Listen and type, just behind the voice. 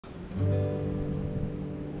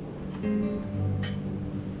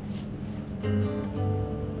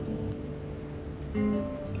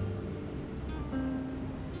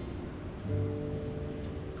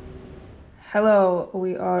Hello,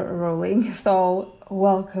 we are rolling. So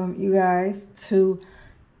welcome you guys to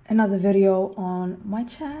another video on my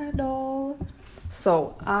channel.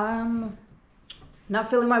 So I'm not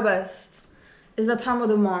feeling my best. It's the time of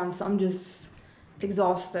the month, so I'm just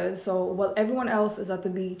exhausted. So while everyone else is at the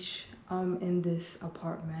beach, I'm in this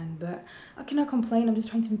apartment, but I cannot complain. I'm just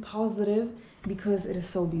trying to be positive because it is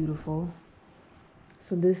so beautiful.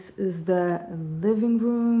 So this is the living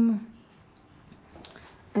room.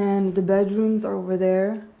 And the bedrooms are over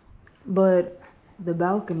there, but the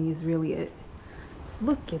balcony is really it.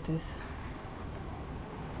 Look at this.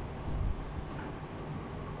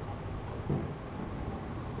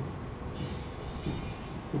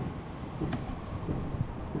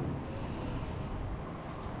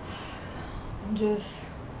 I'm just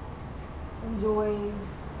enjoying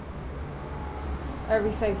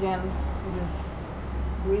every second. I'm just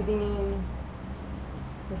breathing in.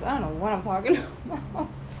 Just, I don't know what I'm talking about.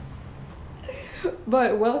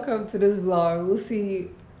 But welcome to this vlog. We'll see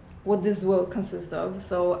what this will consist of.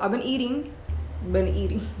 So I've been eating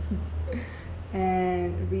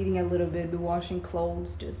and reading a little bit, been washing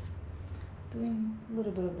clothes, just doing a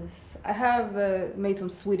little bit of this. I have made some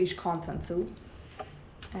Swedish content too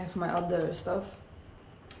for my other stuff,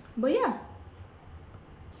 but yeah,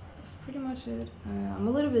 that's pretty much it. I'm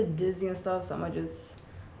a little bit dizzy and stuff, so I might just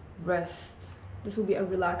rest. This will be a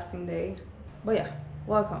relaxing day, but yeah,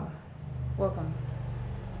 welcome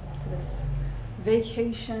to this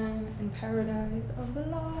vacation in paradise of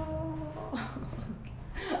vlog.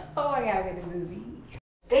 Oh my god, I'm getting dizzy.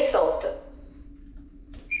 Descente.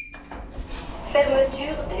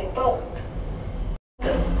 Fermeture des portes.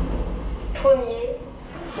 Premier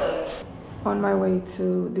sous-sol. On my way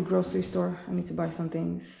to the grocery store, I need to buy some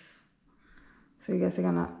things, so you guys are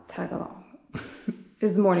gonna tag along.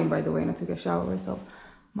 It's morning, by the way, and I took a shower, so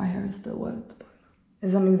my hair is still wet, but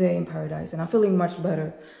it's a new day in paradise, and I'm feeling much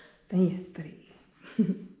better than yesterday.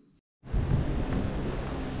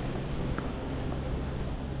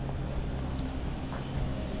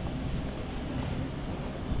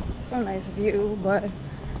 So nice view, but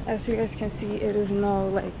as you guys can see, it is no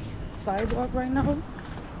like sidewalk right now,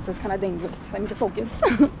 so it's kind of dangerous. I need to focus.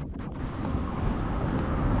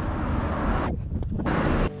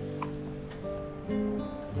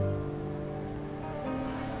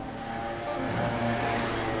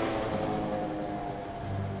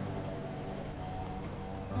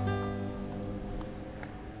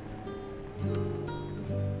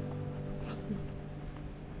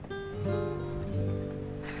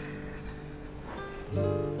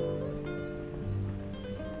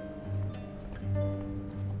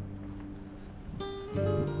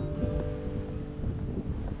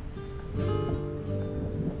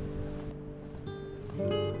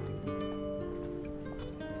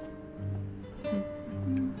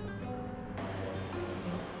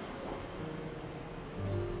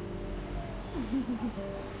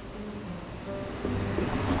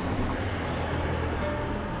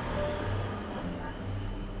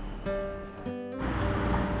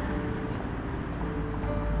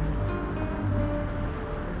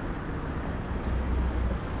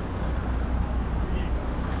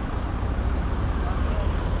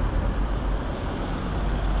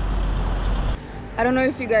 I don't know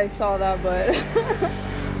if you guys saw that, but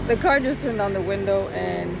the car just turned on the window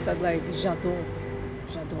and said like j'adore.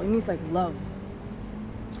 J'adore. It means like love.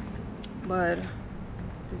 But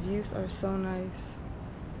the views are so nice.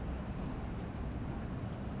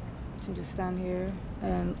 You can just stand here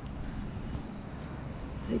and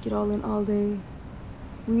take it all in all day.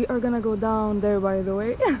 We are gonna go down there, by the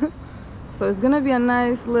way. So it's gonna be a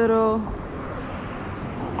nice little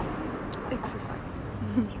exercise.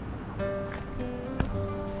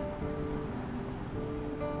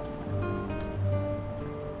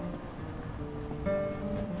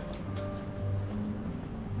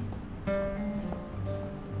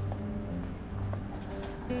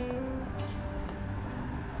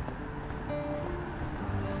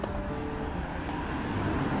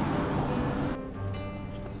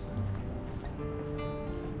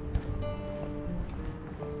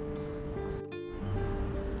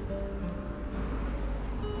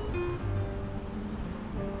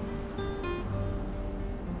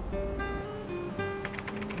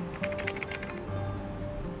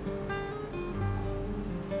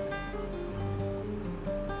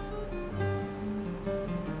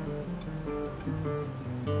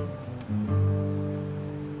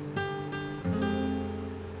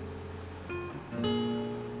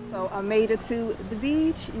 So I made it to the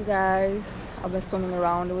beach, you guys. I've been swimming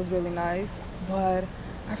around, it was really nice, but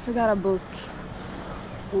I forgot a book.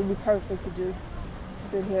 It would be perfect to just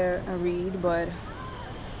sit here and read, but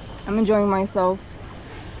I'm enjoying myself.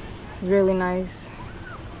 It's really nice.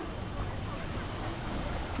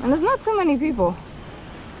 And there's not too many people.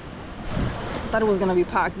 I thought it was gonna be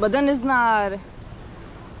packed, but then it's not.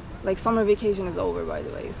 Like, summer vacation is over, by the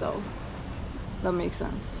way, so that makes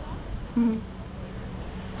sense.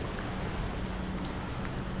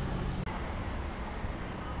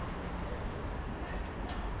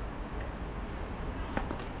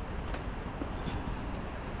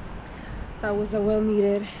 That was a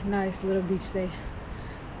well-needed, nice little beach day.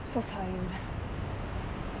 I'm so tired.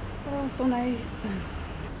 Oh, so nice.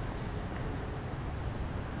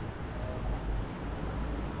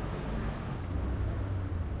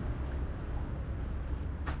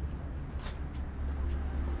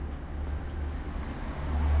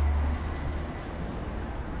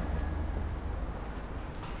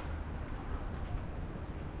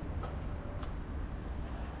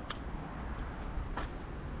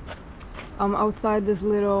 I'm outside this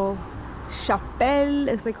little chapelle,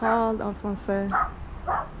 as they called en français.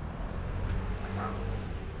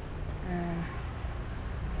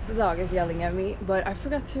 The dog is yelling at me, but I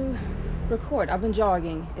forgot to record. I've been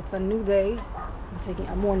jogging. It's a new day. I'm taking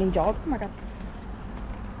a morning jog. Oh my god.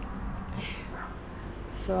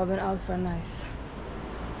 So I've been out for a nice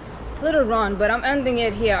little run, but I'm ending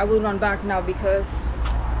it here. I will run back now because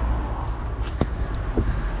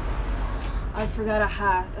I forgot a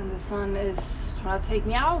hat and the sun is trying to take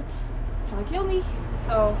me out, trying to kill me.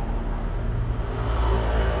 So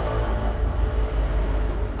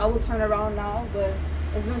I will turn around now, but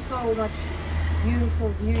there's been so much beautiful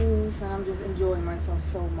views and I'm just enjoying myself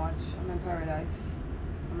so much. I'm in paradise.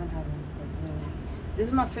 I'm in heaven, like literally. This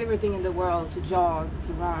is my favorite thing in the world, to jog,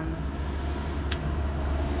 to run.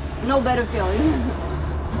 No better feeling.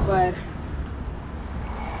 But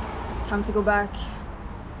time to go back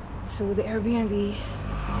to the Airbnb.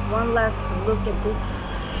 One last look at this